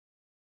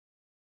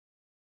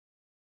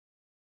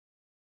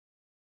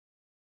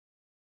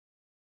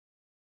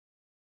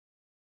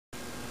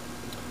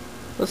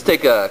Let's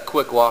take a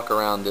quick walk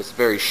around this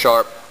very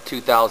sharp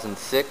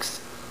 2006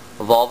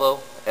 Volvo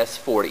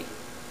S40.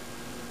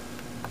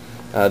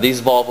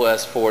 These Volvo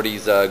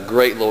S40s,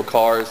 great little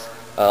cars,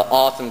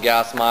 awesome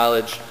gas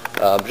mileage,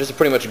 just a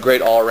pretty much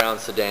great all-around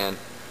sedan.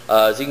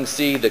 As you can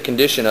see, the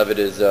condition of it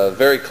is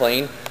very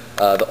clean.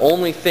 The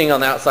only thing on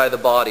the outside of the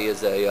body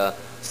is a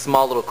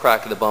small little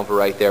crack in the bumper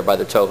right there by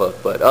the tow hook.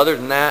 But other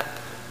than that,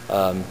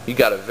 you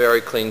got a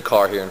very clean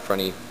car here in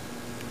front of you.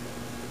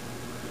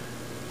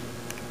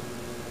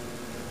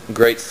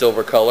 Great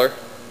silver color.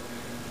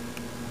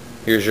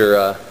 Here's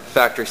your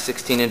factory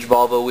 16-inch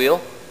Volvo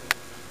wheel.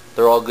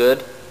 They're all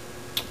good.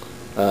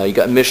 You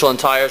got Michelin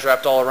tires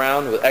wrapped all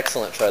around with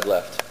excellent tread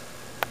left.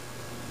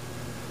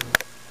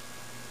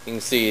 You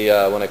can see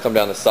when I come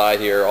down the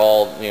side here,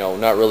 all,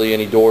 not really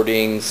any door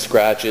dings,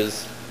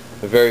 scratches.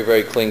 A very,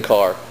 very clean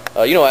car.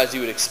 As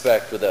you would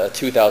expect with a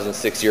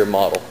 2006 year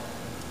model.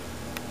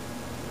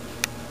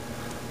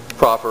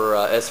 Proper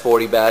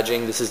S40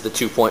 badging. This is the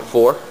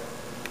 2.4.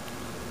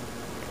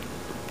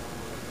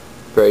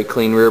 Very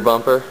clean rear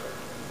bumper.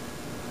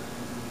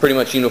 Pretty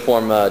much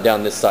uniform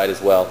down this side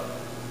as well.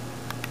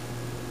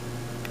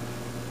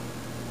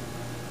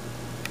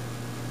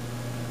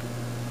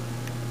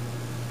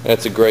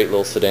 That's a great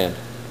little sedan.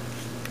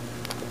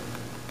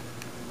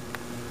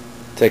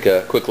 Take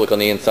a quick look on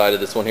the inside of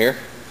this one here.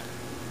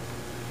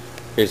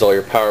 Here's all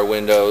your power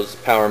windows,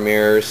 power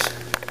mirrors.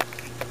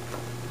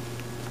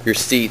 Your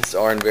seats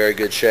are in very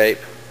good shape.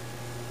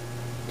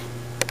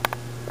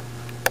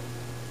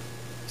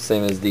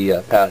 Same as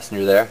the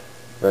passenger there.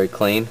 Very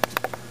clean.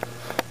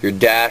 Your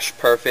dash,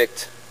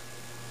 perfect.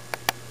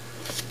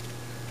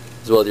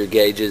 As well as your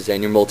gauges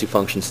and your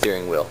multifunction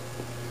steering wheel.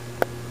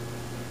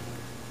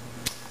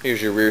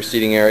 Here's your rear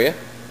seating area.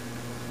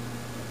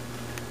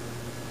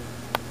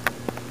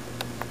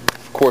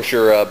 Of course,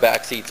 your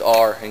back seats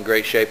are in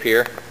great shape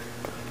here.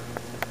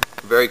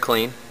 Very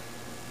clean.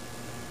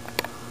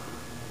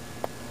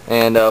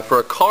 And for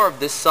a car of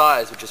this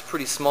size, which is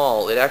pretty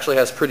small, it actually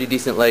has pretty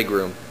decent leg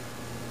room.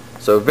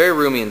 So very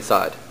roomy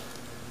inside.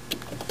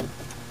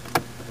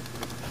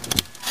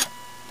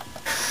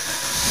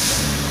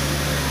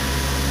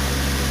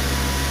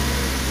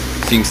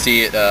 So you can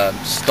see it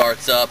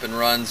starts up and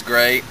runs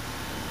great.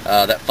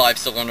 That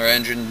 5-cylinder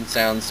engine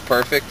sounds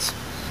perfect.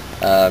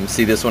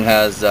 See, this one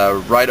has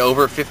right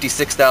over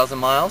 56,000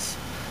 miles.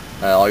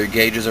 All your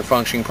gauges are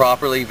functioning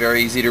properly,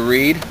 very easy to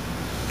read.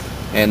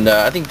 And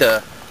I think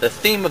the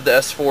theme of the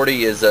S40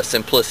 is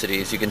simplicity,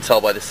 as you can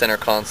tell by the center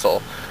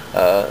console.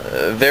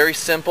 Very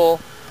simple,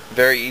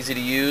 very easy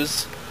to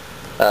use.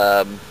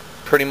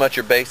 Pretty much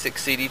your basic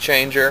CD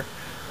changer.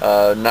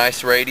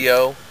 Nice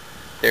radio.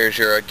 There's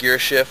your gear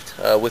shift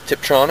with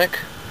Tiptronic.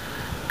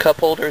 Cup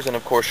holders, and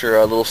of course your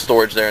little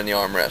storage there in the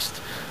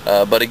armrest.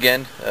 But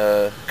again,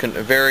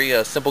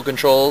 very simple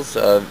controls,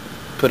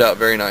 put out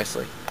very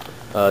nicely.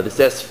 This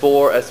the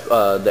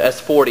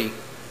S40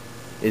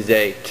 is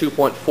a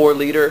 2.4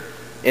 liter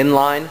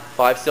inline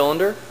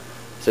 5-cylinder.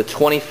 It's a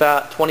 20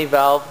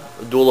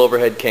 valve dual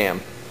overhead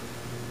cam.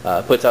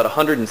 Puts out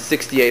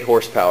 168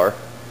 horsepower.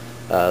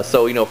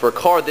 So for a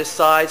car this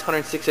size,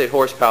 168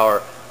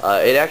 horsepower,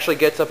 it actually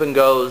gets up and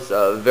goes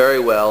very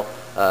well.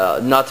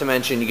 Not to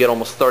mention you get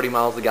almost 30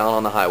 miles a gallon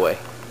on the highway.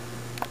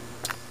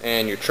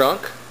 And your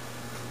trunk,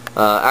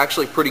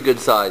 actually pretty good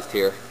sized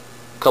here.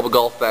 A couple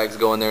golf bags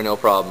go in there, no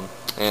problem.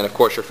 And of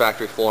course your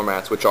factory floor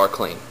mats, which are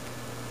clean.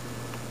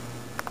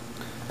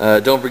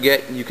 Don't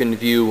forget, you can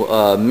view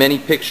many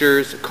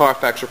pictures,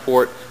 Carfax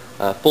report,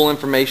 full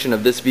information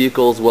of this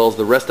vehicle as well as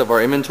the rest of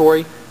our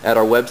inventory at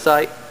our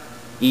website,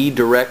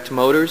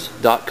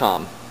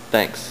 eDirectmotors.com.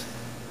 Thanks.